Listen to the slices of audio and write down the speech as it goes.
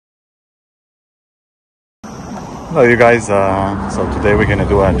Hello you guys, so today we're gonna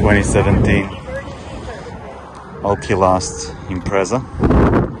do a 2017 Autel Impreza.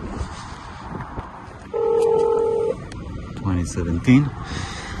 2017.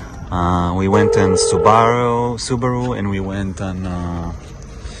 We went on Subaru, and we went on. I'm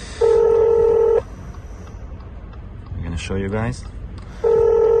gonna show you guys.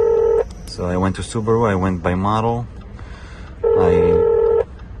 So I went to Subaru. I went by model. I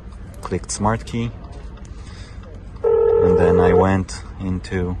clicked Smart Key. And then I went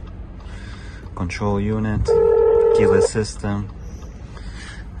into control unit, keyless system,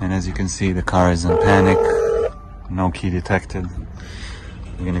 and as you can see the car is in panic, no key detected.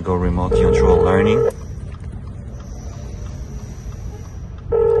 We're gonna go remote control learning,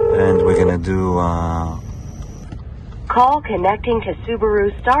 and we're gonna do call connecting to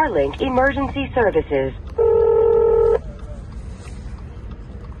Subaru Starlink emergency services.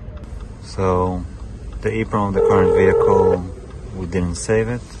 So the apron of the current vehicle, we didn't save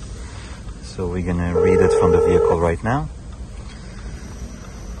it, so we're gonna read it from the vehicle right now.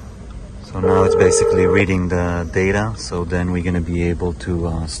 So now it's basically reading the data, so then we're gonna be able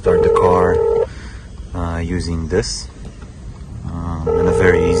to start the car using this in a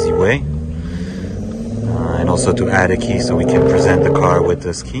very easy way, and also to add a key so we can present the car with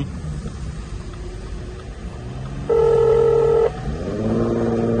this key.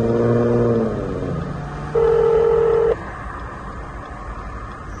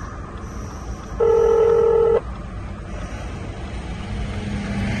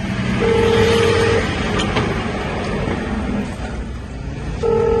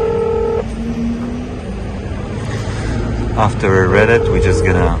 After we read it, we're just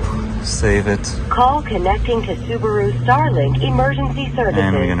gonna save it. Call connecting to Subaru Starlink emergency services.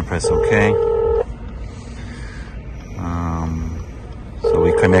 And we're gonna press OK. So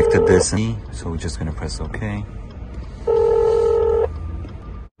we connected this, so we're just gonna press OK.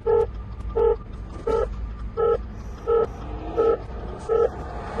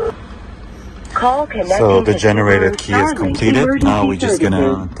 Call connecting So the to generated Subaru key is Starlink completed. emergency Now we're just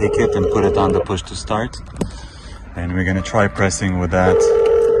gonna services. take it and put it on the push to start. And we're gonna try pressing with that.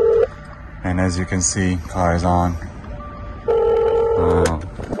 And as you can see, car is on.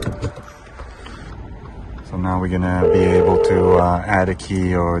 So now we're gonna be able to add a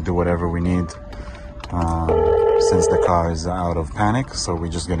key or do whatever we need since the car is out of panic. So we're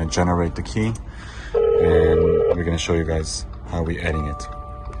just gonna generate the key, and we're gonna show you guys how we're adding it.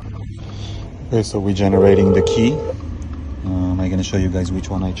 Okay, so we're generating the key. I'm gonna show you guys which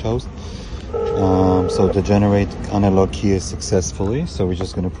one I chose. So the generate analog key is successfully, so we're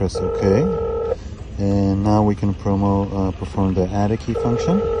just going to press OK, and now we can perform the add a key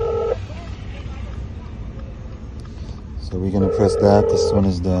function. So we're going to press that as soon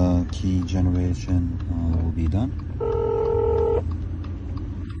as the key generation will be done.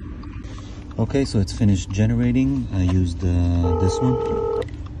 Okay, so it's finished generating. I used this one.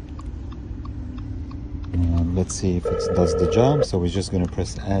 Let's see if it does the job. So we're just going to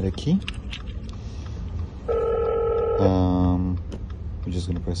press add a key. We're just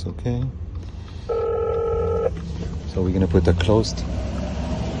going to press OK. So we're going to put that closed.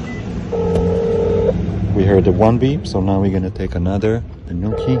 We heard the one beep, so now we're going to take the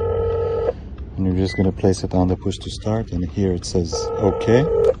new key, and we're just going to place it on the push to start. And here it says OK,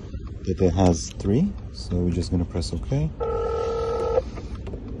 that it has 3. So we're just going to press OK.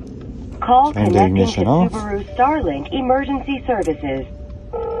 Call Turn the connecting ignition to off. Subaru Starlink emergency services.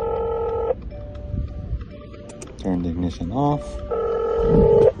 Turn the ignition off.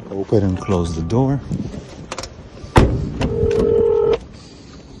 Open and close the door.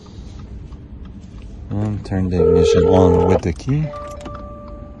 And turn the ignition on with the key.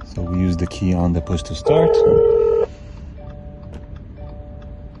 So we use the key on the push to start.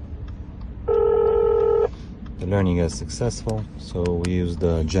 The learning is successful, so we use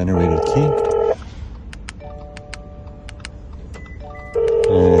the generated key.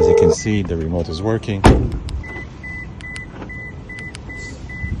 And as you can see, the remote is working.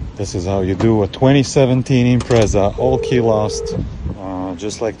 This is how you do a 2017 Impreza, all key lost,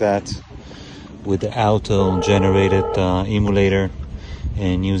 just like that, with the Autel generated emulator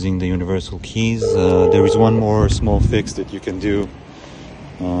and using the universal keys. There is one more small fix that you can do.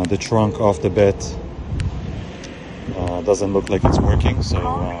 The trunk off the bed doesn't look like it's working, so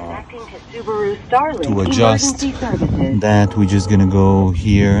to adjust that, we're just gonna go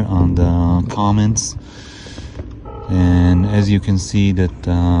here on the comments, and as you can see that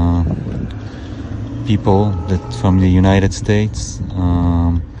people that from the United States,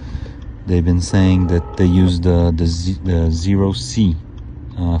 they've been saying that they use the 0C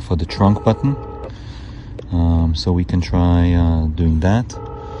for the trunk button. So we can try doing that.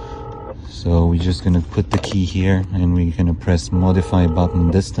 So we're just gonna put the key here and we're gonna press modify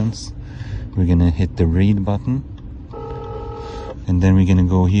button distance. We're gonna hit the read button, and then we're gonna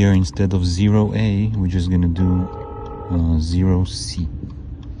go here, instead of 0A we're just gonna do 0C,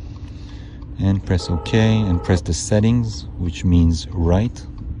 and press OK and press the settings, which means write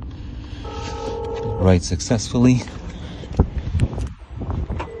successfully.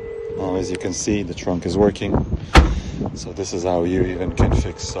 Now as you can see, the trunk is working. So this is how you even can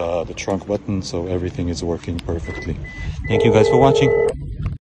fix the trunk button, so everything is working perfectly. Thank you guys for watching.